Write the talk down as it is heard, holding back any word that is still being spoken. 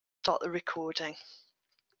start the recording.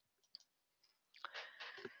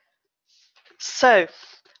 So,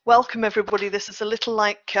 welcome everybody. This is a little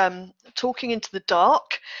like talking into the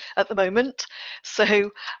dark at the moment.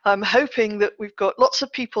 So I'm hoping that we've got lots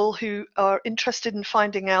of people who are interested in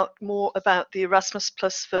finding out more about the Erasmus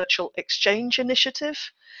Plus Virtual Exchange Initiative.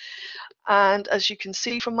 And as you can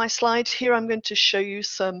see from my slides here, I'm going to show you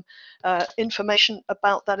some information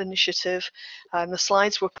about that initiative. And the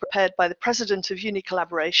slides were prepared by the President of Uni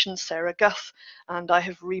Collaboration, Sarah Guth, and I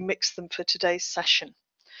have remixed them for today's session.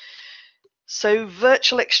 So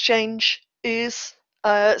virtual exchange is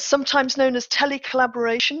sometimes known as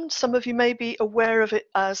telecollaboration. Some of you may be aware of it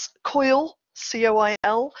as COIL,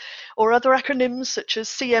 C-O-I-L, or other acronyms such as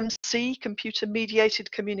CMC, Computer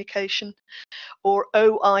Mediated Communication, or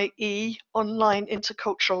OIE, Online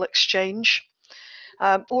Intercultural Exchange.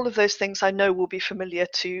 All of those things I know will be familiar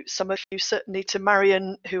to some of you, certainly to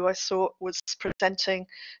Marion, who I saw was presenting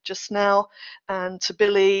just now, and to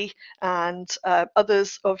Billy and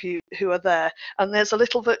others of you who are there. And there's a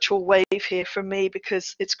little virtual wave here from me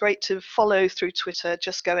because it's great to follow through Twitter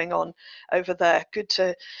just going on over there. Good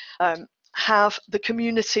to have the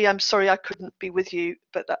community. I'm sorry I couldn't be with you,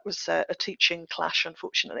 but that was a teaching clash,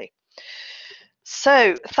 unfortunately.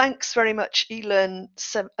 So thanks very much, eLearn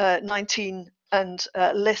 19 and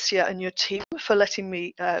Lesia and your team for letting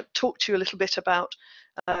me talk to you a little bit about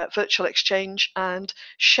virtual exchange and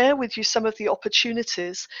share with you some of the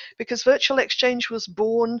opportunities, because virtual exchange was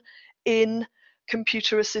born in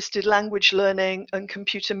computer-assisted language learning and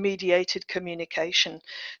computer-mediated communication.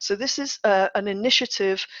 So this is an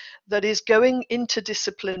initiative that is going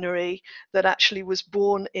interdisciplinary, that actually was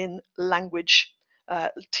born in language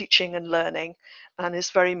teaching and learning, and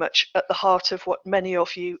is very much at the heart of what many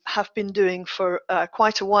of you have been doing for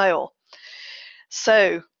quite a while.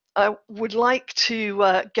 So I would like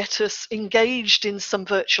to get us engaged in some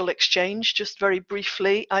virtual exchange just very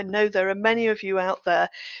briefly. I know there are many of you out there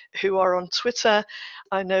who are on Twitter.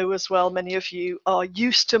 I know as well many of you are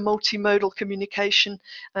used to multimodal communication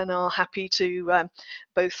and are happy to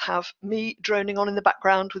both have me droning on in the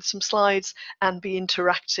background with some slides and be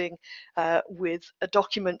interacting with a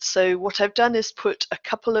document. So what I've done is put a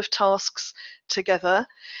couple of tasks together,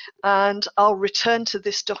 and I'll return to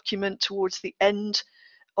this document towards the end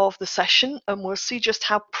of the session, and we'll see just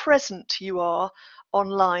how present you are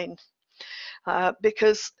online,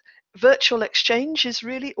 because virtual exchange is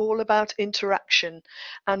really all about interaction,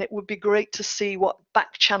 and it would be great to see what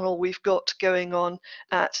back channel we've got going on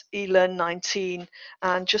at eLearn 19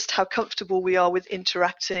 and just how comfortable we are with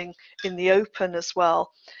interacting in the open as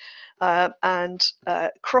well. And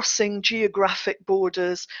crossing geographic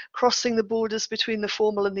borders, crossing the borders between the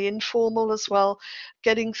formal and the informal as well,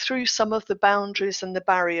 getting through some of the boundaries and the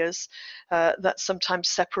barriers that sometimes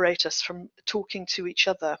separate us from talking to each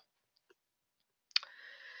other.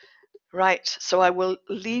 Right, so I will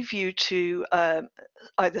leave you to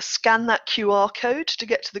either scan that QR code to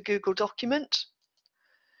get to the Google document,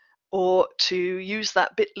 or to use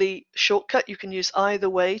that bit.ly shortcut. You can use either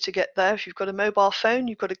way to get there. If you've got a mobile phone,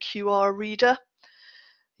 you've got a QR reader,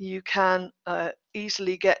 you can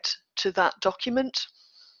easily get to that document,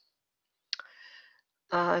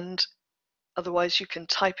 and otherwise you can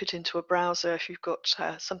type it into a browser if you've got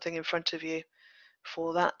something in front of you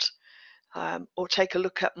for that, or take a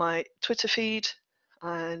look at my Twitter feed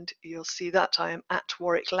and you'll see that I am at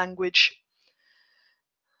Warwick Language,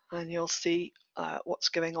 and you'll see what's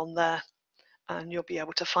going on there, and you'll be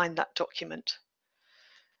able to find that document.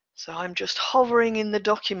 So I'm just hovering in the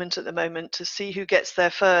document at the moment to see who gets there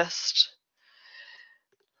first.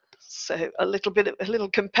 So a little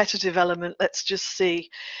competitive element. Let's just see.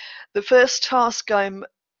 The first task I'm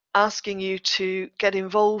asking you to get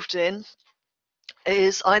involved in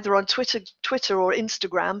is either on Twitter or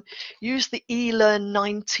Instagram. Use the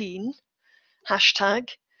eLearn19 hashtag,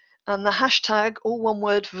 and the hashtag, all one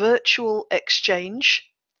word, virtual exchange,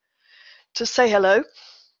 to say hello.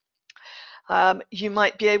 You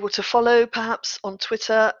might be able to follow perhaps on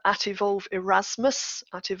Twitter at Evolve Erasmus,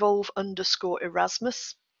 at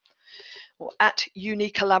Evolve_Erasmus, or at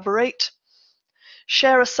Uni Collaborate.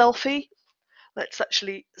 Share a selfie. Let's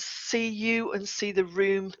actually see you and see the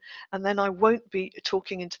room, and then I won't be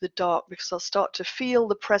talking into the dark because I'll start to feel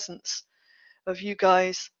the presence of you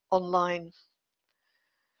guys online.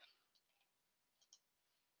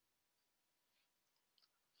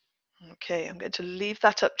 Okay, I'm going to leave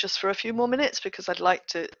that up just for a few more minutes because I'd like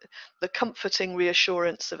the comforting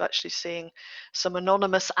reassurance of actually seeing some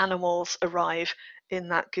anonymous animals arrive in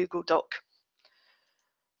that Google Doc.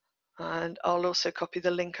 And I'll also copy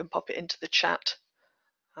the link and pop it into the chat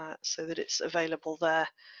so that it's available there.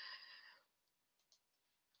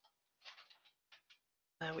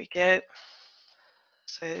 There we go.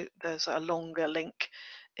 So there's a longer link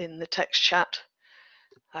in the text chat,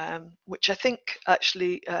 which I think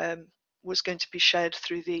actually was going to be shared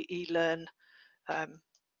through the eLearn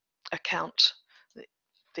account,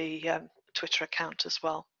 the Twitter account as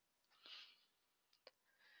well.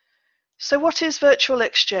 So what is virtual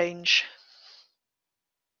exchange?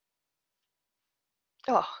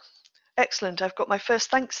 Oh, excellent. I've got my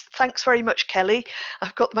first, thanks very much, Kelly.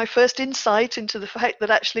 I've got my first insight into the fact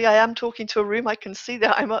that actually I am talking to a room. I can see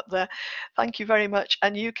that I'm up there. Thank you very much.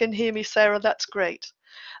 And you can hear me, Sarah. That's great.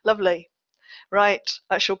 Lovely. Right,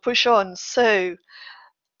 I shall push on. So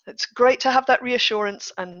it's great to have that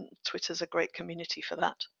reassurance, and Twitter's a great community for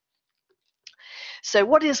that. So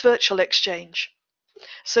what is virtual exchange?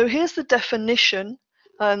 So here's the definition,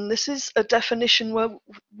 and this is a definition where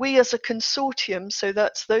we as a consortium, so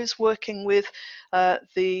that's those working with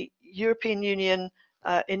the European Union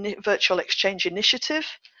Virtual Exchange Initiative,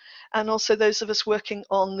 and also those of us working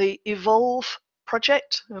on the Evolve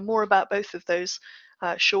project, more about both of those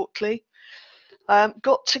shortly,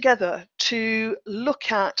 got together to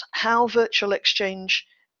look at how virtual exchange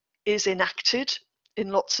is enacted in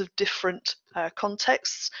lots of different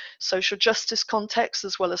contexts, social justice contexts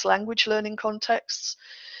as well as language learning contexts,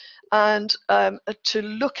 and to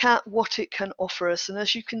look at what it can offer us. And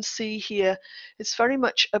as you can see here, it's very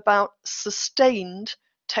much about sustained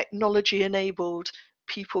technology-enabled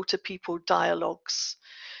people-to-people dialogues.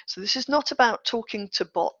 So this is not about talking to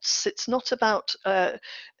bots. It's not about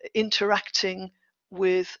interacting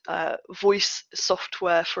with voice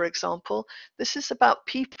software, for example. This is about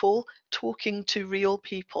people talking to real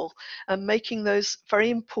people and making those very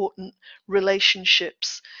important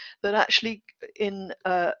relationships that actually in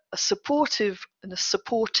a supportive and a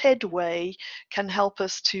supported way can help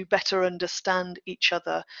us to better understand each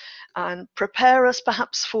other and prepare us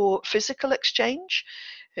perhaps for physical exchange.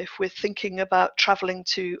 If we're thinking about traveling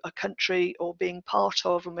to a country or being part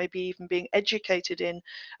of, or maybe even being educated in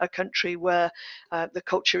a country where the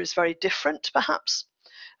culture is very different, perhaps,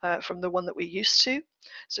 from the one that we're used to.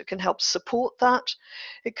 So it can help support that.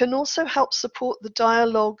 It can also help support the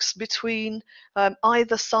dialogues between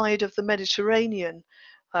either side of the Mediterranean,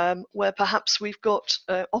 where perhaps we've got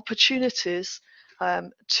opportunities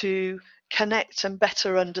to connect and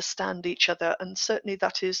better understand each other. And certainly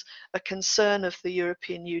that is a concern of the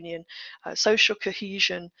European Union, social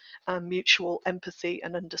cohesion and mutual empathy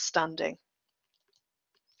and understanding.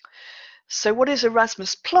 So what is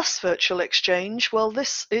Erasmus Plus Virtual Exchange? Well,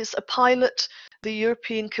 this is a pilot the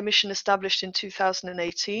European Commission established in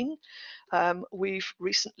 2018. We've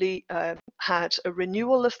recently had a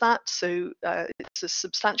renewal of that, so it's a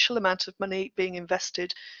substantial amount of money being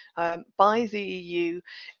invested by the EU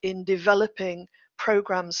in developing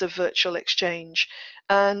programs of virtual exchange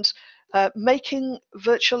and making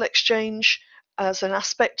virtual exchange as an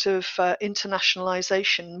aspect of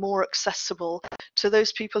internationalization more accessible to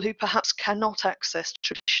those people who perhaps cannot access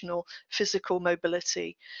traditional physical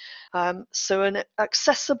mobility. So an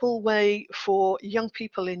accessible way for young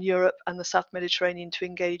people in Europe and the South Mediterranean to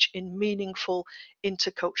engage in meaningful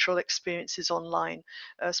intercultural experiences online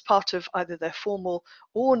as part of either their formal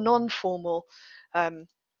or non-formal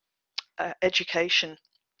education.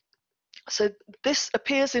 So this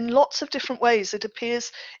appears in lots of different ways. It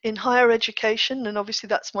appears in higher education, and obviously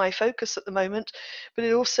that's my focus at the moment, but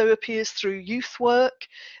it also appears through youth work.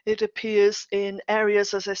 It appears in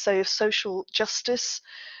areas, as I say, of social justice.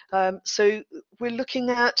 So we're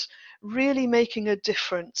looking at really making a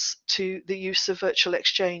difference to the use of virtual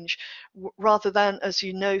exchange, rather than, as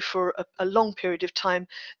you know, for a long period of time,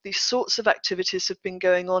 these sorts of activities have been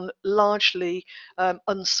going on largely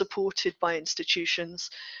unsupported by institutions,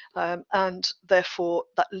 and therefore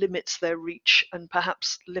that limits their reach and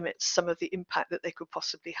perhaps limits some of the impact that they could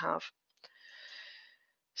possibly have.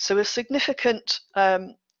 So a significant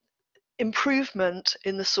improvement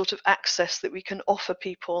in the sort of access that we can offer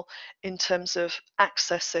people in terms of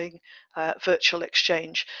accessing virtual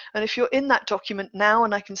exchange. And if you're in that document now,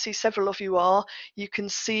 and I can see several of you are, you can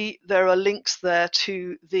see there are links there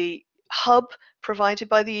to the hub provided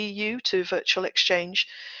by the EU to virtual exchange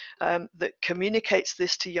that communicates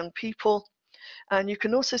this to young people. And you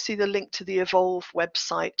can also see the link to the Evolve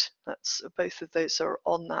website. That's both of those are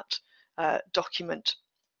on that document.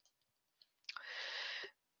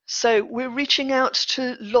 So we're reaching out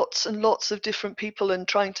to lots and lots of different people and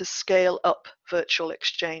trying to scale up virtual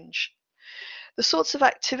exchange. The sorts of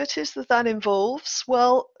activities that involves,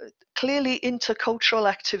 well, clearly intercultural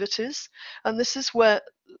activities, and this is where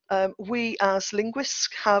we as linguists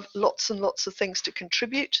have lots and lots of things to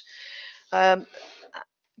contribute.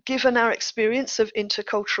 given our experience of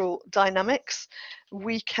intercultural dynamics,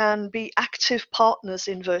 we can be active partners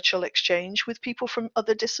in virtual exchange with people from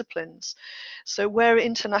other disciplines. So where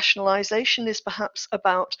internationalization is perhaps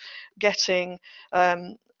about getting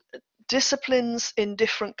disciplines in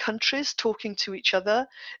different countries talking to each other,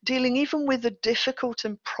 dealing even with the difficult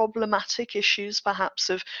and problematic issues, perhaps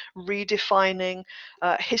of redefining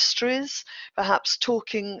histories, perhaps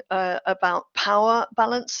talking about power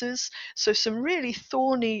balances. So some really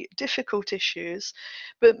thorny, difficult issues,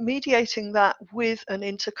 but mediating that with an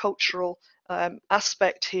intercultural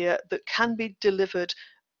aspect here that can be delivered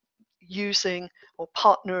using or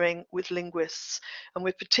partnering with linguists, and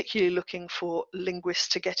we're particularly looking for linguists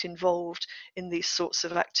to get involved in these sorts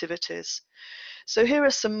of activities. So here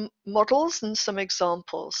are some models and some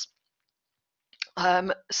examples.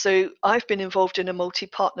 So I've been involved in a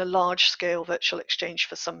multi-partner large-scale virtual exchange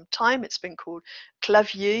for some time. It's been called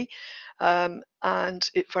Clavier, and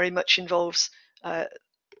it very much involves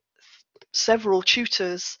several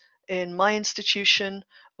tutors in my institution,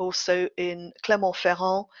 also in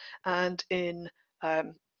Clermont-Ferrand and in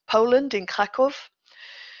Poland, in Krakow.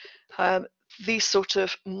 These sort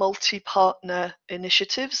of multi-partner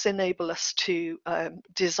initiatives enable us to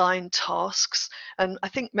design tasks, and I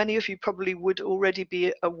think many of you probably would already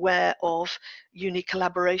be aware of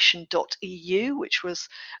unicollaboration.eu, which was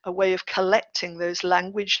a way of collecting those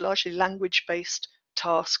largely language-based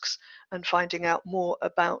tasks and finding out more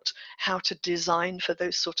about how to design for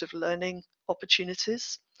those sort of learning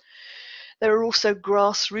opportunities. There are also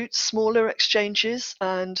grassroots, smaller exchanges,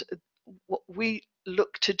 and what we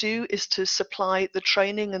look to do is to supply the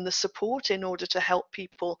training and the support in order to help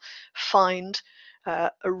people find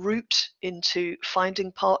a route into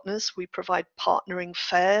finding partners. We provide partnering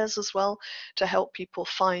fairs as well to help people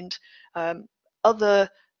find other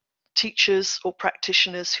teachers or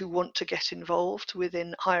practitioners who want to get involved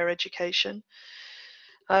within higher education.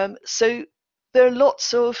 So there are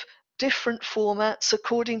lots of different formats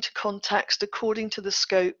according to context, according to the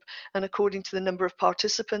scope, and according to the number of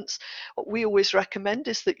participants. What we always recommend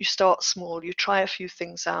is that you start small, you try a few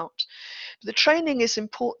things out. The training is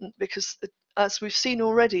important because, as we've seen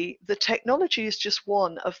already, the technology is just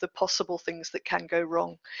one of the possible things that can go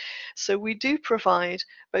wrong. So we do provide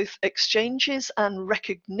both exchanges and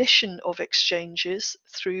recognition of exchanges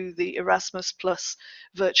through the Erasmus Plus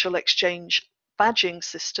virtual exchange badging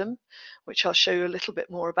system, which I'll show you a little bit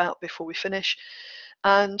more about before we finish,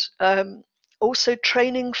 and also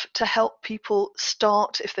training to help people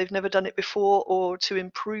start if they've never done it before, or to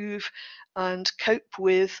improve and cope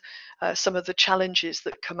with some of the challenges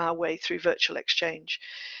that come our way through virtual exchange,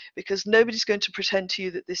 because nobody's going to pretend to you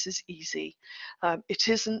that this is easy. It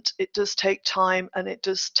isn't. It does take time, and it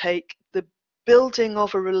does take the building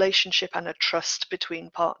of a relationship and a trust between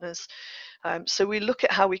partners. So we look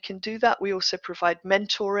at how we can do that. We also provide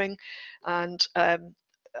mentoring and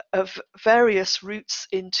of various routes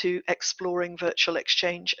into exploring virtual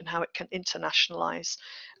exchange and how it can internationalize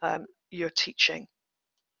your teaching.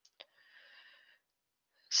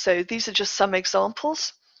 So these are just some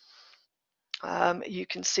examples. You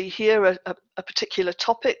can see here a particular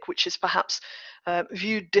topic which is perhaps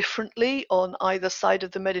viewed differently on either side of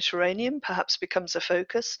the Mediterranean, perhaps becomes a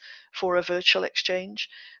focus for a virtual exchange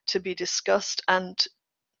to be discussed, and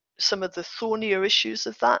some of the thornier issues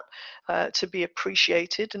of that to be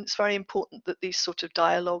appreciated. And it's very important that these sort of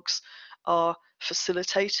dialogues are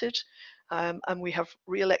facilitated. And we have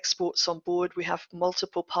real experts on board. We have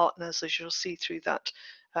multiple partners, as you'll see through that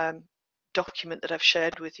document that I've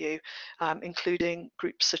shared with you, including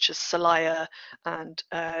groups such as Celaya and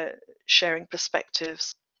Sharing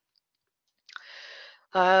Perspectives.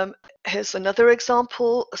 Here's another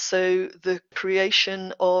example. So the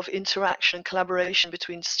creation of interaction and collaboration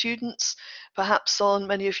between students. Perhaps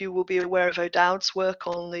many of you will be aware of O'Dowd's work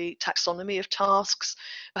on the taxonomy of tasks,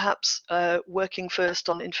 perhaps working first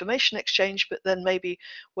on information exchange, but then maybe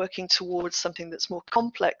working towards something that's more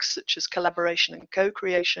complex, such as collaboration and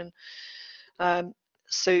co-creation.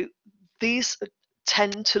 So these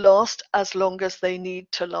tend to last as long as they need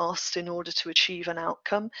to last in order to achieve an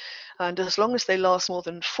outcome, and as long as they last more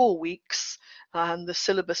than 4 weeks and the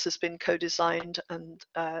syllabus has been co-designed and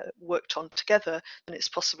worked on together, then it's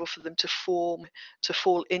possible for them to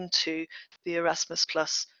fall into the Erasmus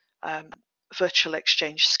Plus virtual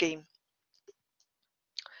exchange scheme.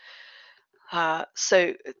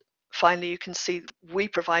 So finally, you can see we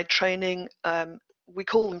provide training we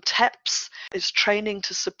call them TEPs, is training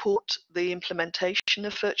to support the implementation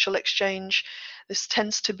of virtual exchange. This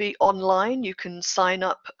tends to be online. You can sign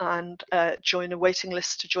up and join a waiting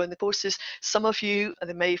list to join the courses. Some of you, and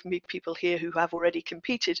there may even be people here who have already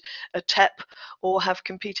completed a TEP or have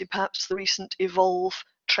completed perhaps the recent Evolve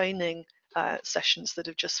training sessions that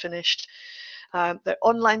have just finished. They're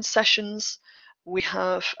online sessions. We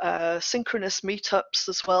have synchronous meetups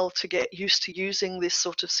as well to get used to using this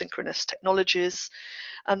sort of synchronous technologies,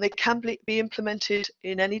 and they can be implemented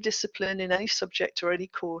in any discipline, in any subject or any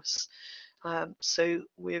course. So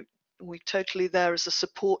we're totally there as a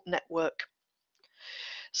support network.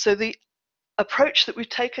 So the approach that we've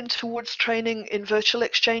taken towards training in virtual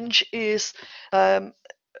exchange is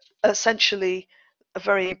essentially a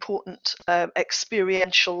very important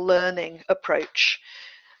experiential learning approach.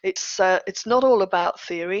 It's not all about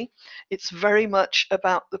theory. It's very much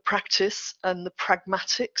about the practice and the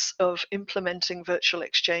pragmatics of implementing virtual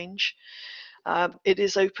exchange. It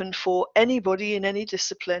is open for anybody in any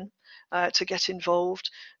discipline to get involved.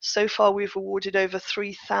 So far, we've awarded over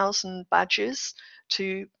 3,000 badges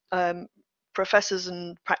to professors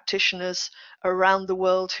and practitioners around the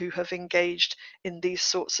world who have engaged in these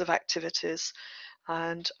sorts of activities.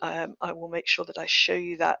 And I will make sure that I show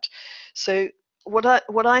you that. So what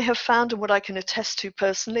I have found and what I can attest to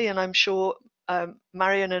personally, and I'm sure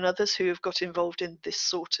Marion and others who have got involved in this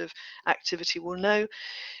sort of activity will know,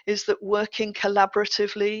 is that working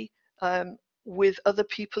collaboratively with other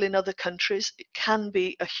people in other countries, it can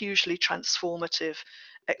be a hugely transformative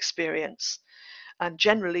experience, and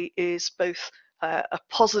generally is both a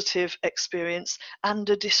positive experience and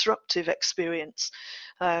a disruptive experience.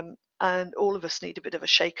 And all of us need a bit of a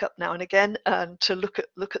shake-up now and again, and to look at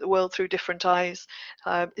the world through different eyes.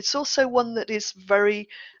 It's also one that is very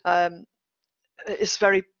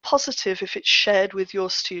positive if it's shared with your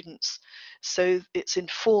students. So it's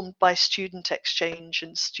informed by student exchange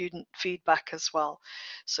and student feedback as well.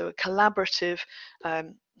 So a collaborative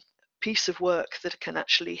piece of work that can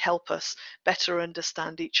actually help us better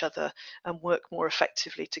understand each other and work more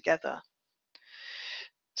effectively together.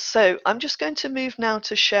 So I'm just going to move now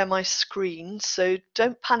to share my screen. So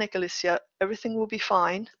don't panic, Alicia, everything will be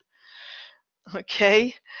fine.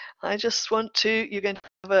 Okay, I just want to, you're going to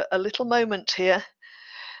have a little moment here.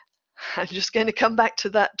 I'm just going to come back to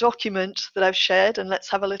that document that I've shared and let's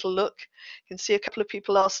have a little look. You can see a couple of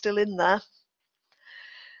people are still in there.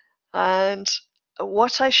 And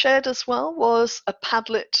what I shared as well was a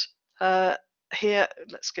Padlet here.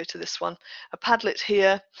 Let's go to this one. A Padlet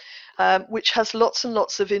here, which has lots and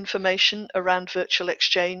lots of information around virtual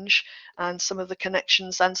exchange and some of the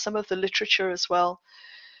connections and some of the literature as well.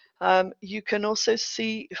 You can also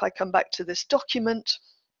see, if I come back to this document,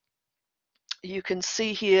 you can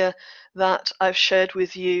see here that I've shared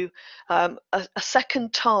with you a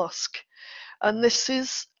second task. And this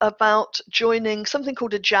is about joining something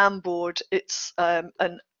called a Jamboard. It's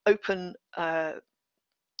an open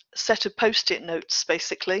set of post-it notes,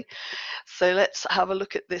 basically. So let's have a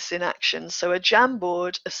look at this in action. So a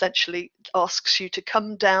Jamboard essentially asks you to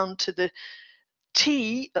come down to the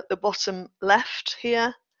T at the bottom left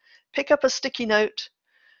here, pick up a sticky note,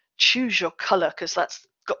 choose your color, because that's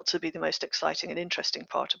got to be the most exciting and interesting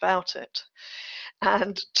part about it,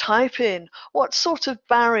 and type in what sort of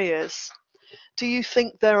barriers do you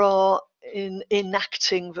think there are in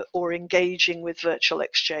enacting or engaging with virtual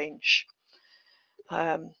exchange.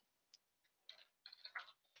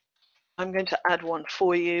 I'm going to add one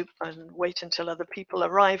for you and wait until other people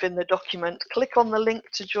arrive in the document. Click on the link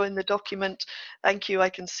to join the document. Thank you. I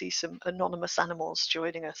can see some anonymous animals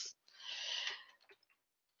joining us.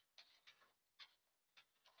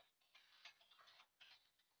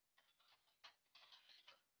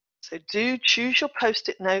 So do choose your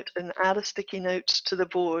post-it note and add a sticky note to the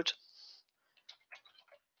board.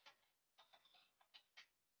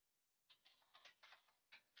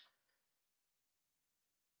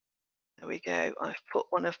 There we go. I've put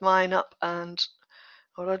one of mine up, and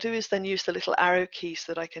what I'll do is then use the little arrow keys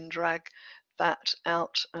that I can drag that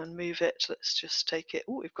out and move it. Let's just take it.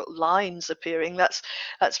 Oh, we've got lines appearing. That's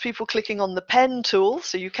people clicking on the pen tool.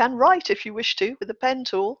 So you can write if you wish to with the pen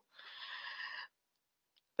tool.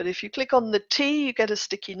 But if you click on the T, you get a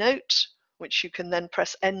sticky note, which you can then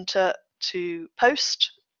press enter to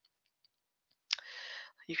post.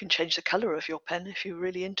 You can change the color of your pen if you're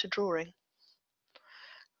really into drawing.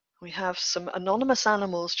 We have some anonymous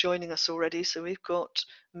animals joining us already. So we've got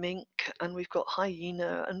mink and we've got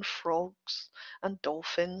hyena and frogs and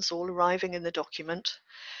dolphins all arriving in the document.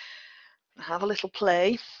 Have a little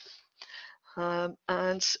play.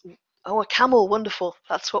 And oh, a camel, wonderful.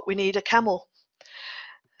 That's what we need, a camel.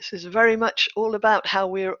 This is very much all about how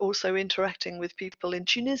we're also interacting with people in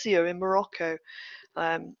Tunisia, in Morocco,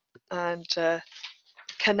 and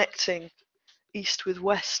connecting east with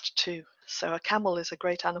west too. So a camel is a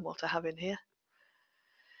great animal to have in here.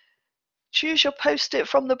 Choose your post-it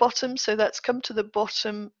from the bottom. So that's come to the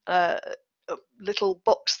bottom little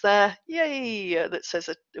box there. Yay! That says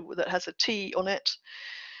that has a T on it.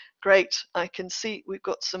 Great. I can see we've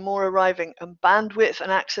got some more arriving, and bandwidth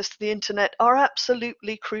and access to the internet are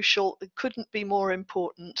absolutely crucial. It couldn't be more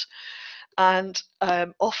important. And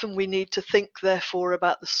often we need to think, therefore,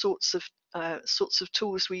 about the sorts of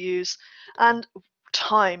tools we use, and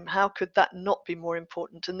time. How could that not be more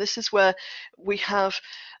important? And this is where we have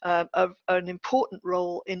an important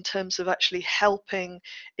role in terms of actually helping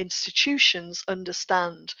institutions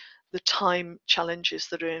understand the time challenges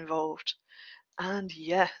that are involved. And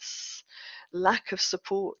yes, lack of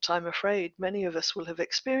support, I'm afraid many of us will have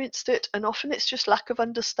experienced it, and often it's just lack of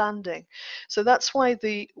understanding. So that's why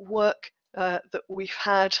the work that we've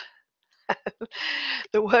had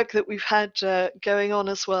going on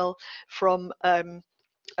as well from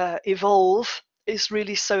Evolve is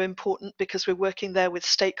really so important, because we're working there with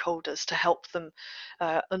stakeholders to help them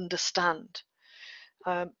understand.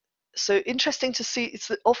 So interesting to see, it's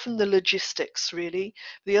often the logistics really.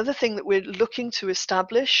 The other thing that we're looking to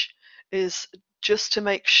establish is just to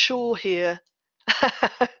make sure here,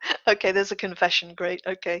 okay, there's a confession, great,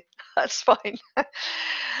 okay, that's fine.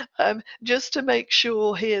 Just to make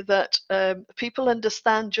sure here that people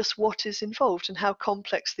understand just what is involved and how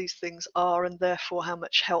complex these things are, and therefore how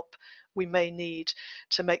much help we may need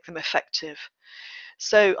to make them effective.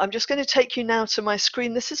 So I'm just going to take you now to my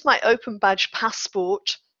screen. This is my Open Badge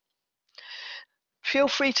passport. Feel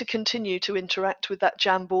free to continue to interact with that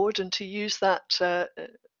Jamboard and to use that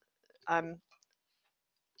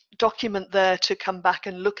document there to come back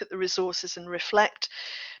and look at the resources and reflect,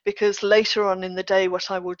 because later on in the day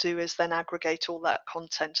what I will do is then aggregate all that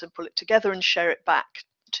content and pull it together and share it back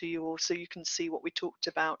to you all so you can see what we talked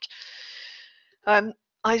about.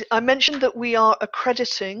 I mentioned that we are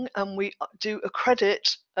accrediting, and we do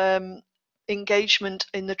accredit engagement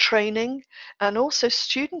in the training and also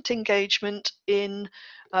student engagement in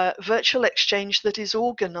virtual exchange that is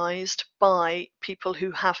organized by people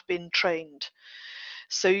who have been trained.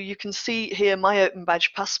 So you can see here my Open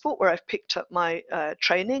Badge passport, where I've picked up my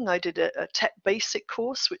training. I did a tech basic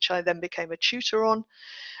course, which I then became a tutor on.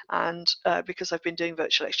 And because I've been doing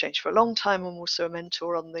virtual exchange for a long time, I'm also a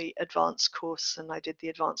mentor on the advanced course, and I did the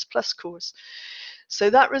Advanced Plus course. So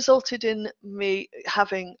that resulted in me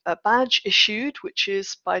having a badge issued, which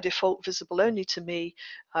is by default visible only to me,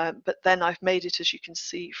 but then I've made it, as you can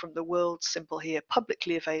see from the world symbol here,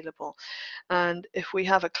 publicly available. And if we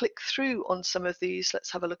have a click through on some of these,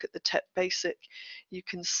 let's have a look at the Tech Basic. You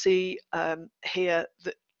can see here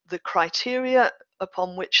that the criteria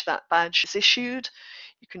upon which that badge is issued.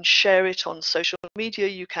 You can share it on social media,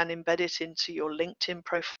 you can embed it into your LinkedIn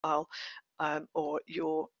profile or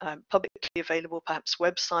your publicly available perhaps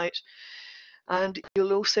website. And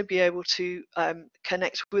you'll also be able to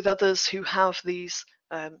connect with others who have these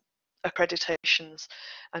accreditations,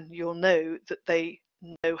 and you'll know that they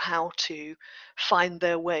know how to find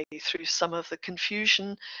their way through some of the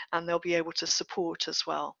confusion, and they'll be able to support as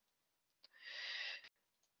well.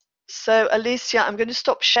 So Alicia, I'm going to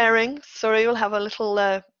stop sharing. Sorry, we'll have a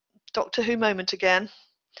little Doctor Who moment again,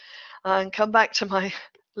 and come back to my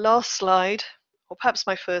last slide, or perhaps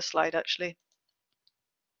my first slide actually.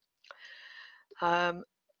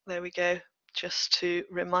 There we go, just to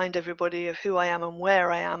remind everybody of who I am and where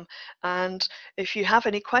I am. And if you have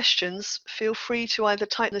any questions, feel free to either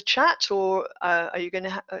type in the chat, or are you going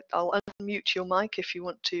to, I'll unmute your mic if you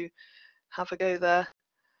want to have a go there.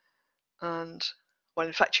 And well,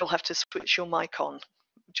 in fact, you'll have to switch your mic on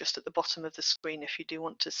just at the bottom of the screen if you do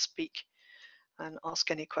want to speak and ask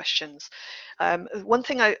any questions. One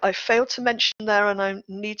thing I failed to mention there, and I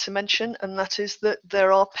need to mention, and that is that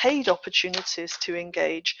there are paid opportunities to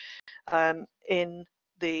engage in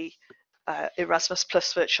the Erasmus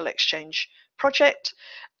Plus Virtual Exchange project.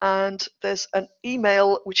 And there's an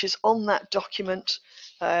email which is on that document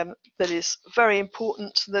that is very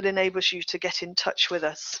important, that enables you to get in touch with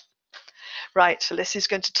us. Right, so Leslie's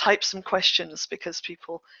going to type some questions because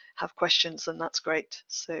people have questions, and that's great.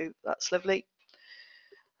 So that's lovely.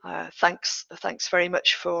 Thanks very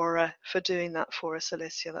much for doing that for us,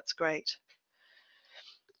 Alicia. That's great.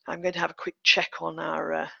 I'm going to have a quick check on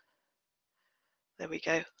our there we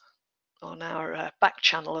go, on our back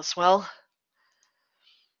channel as well.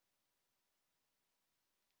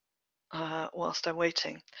 whilst I'm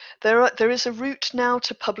waiting. There is a route now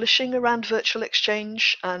to publishing around virtual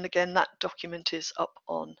exchange, and again, that document is up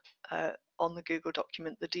on the Google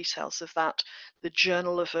document. The details of that, the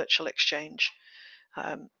Journal of Virtual Exchange,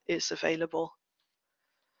 is available.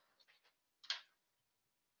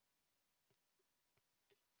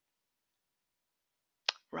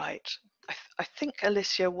 Right. I think,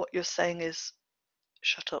 Alicia, what you're saying is,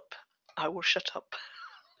 shut up. I will shut up.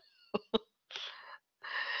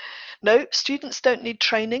 No, students don't need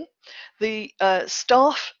training. The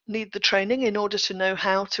staff need the training in order to know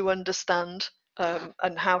how to understand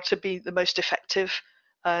and how to be the most effective,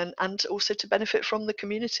 and also to benefit from the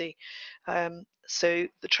community. So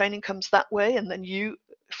the training comes that way, and then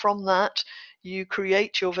from that, you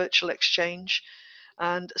create your virtual exchange.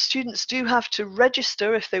 And students do have to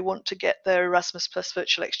register if they want to get their Erasmus Plus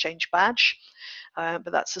Virtual Exchange badge,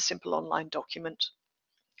 but that's a simple online document.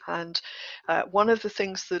 And one of the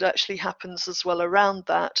things that actually happens as well around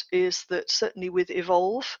that is that certainly with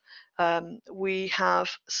Evolve, we have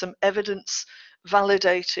some evidence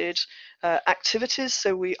validated activities.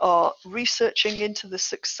 So we are researching into the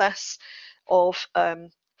success of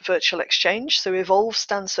virtual exchange. So Evolve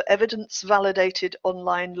stands for Evidence Validated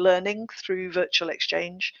Online Learning through Virtual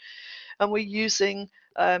Exchange. And we're using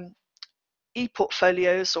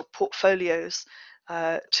e-portfolios or portfolios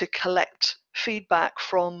to collect feedback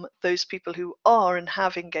from those people who are and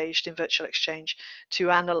have engaged in virtual exchange, to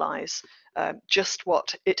analyze just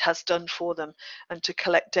what it has done for them, and to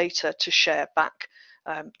collect data to share back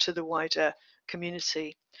to the wider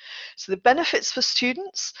community. So the benefits for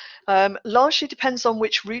students largely depends on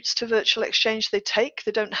which routes to virtual exchange they take.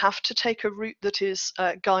 They don't have to take a route that is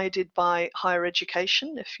guided by higher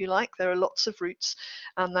education, if you like. There are lots of routes,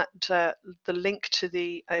 and that the link to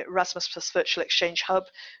the Erasmus Plus Virtual Exchange Hub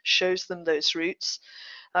shows them those routes.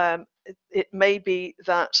 It may be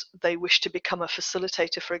that they wish to become a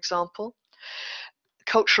facilitator, for example.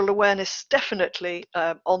 Cultural awareness definitely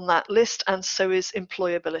on that list, and so is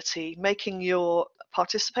employability, making your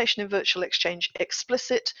participation in virtual exchange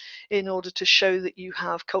explicit in order to show that you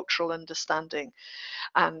have cultural understanding.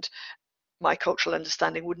 And my cultural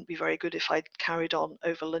understanding wouldn't be very good if I'd carried on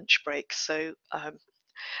over lunch break, so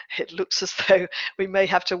it looks as though we may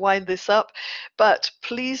have to wind this up, but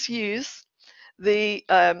please use the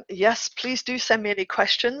yes, please do send me any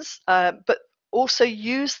questions, but also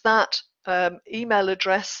use that email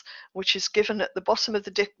address which is given at the bottom of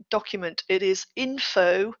the document. It is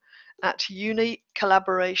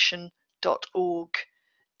info@unicollaboration.org.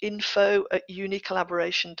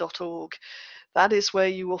 info@unicollaboration.org. That is where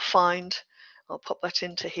you will find, I'll pop that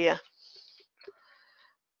into here,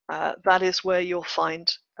 that is where you'll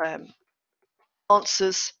find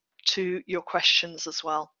answers to your questions as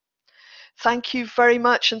well. Thank you very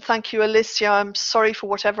much, and thank you, Alicia. I'm sorry for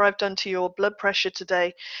whatever I've done to your blood pressure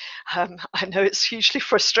today. I know it's hugely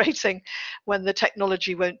frustrating when the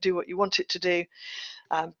technology won't do what you want it to do,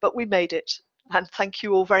 but we made it. And thank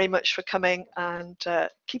you all very much for coming, and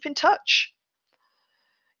keep in touch.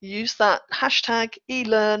 Use that hashtag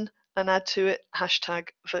eLearn and add to it hashtag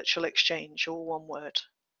virtual exchange, all one word.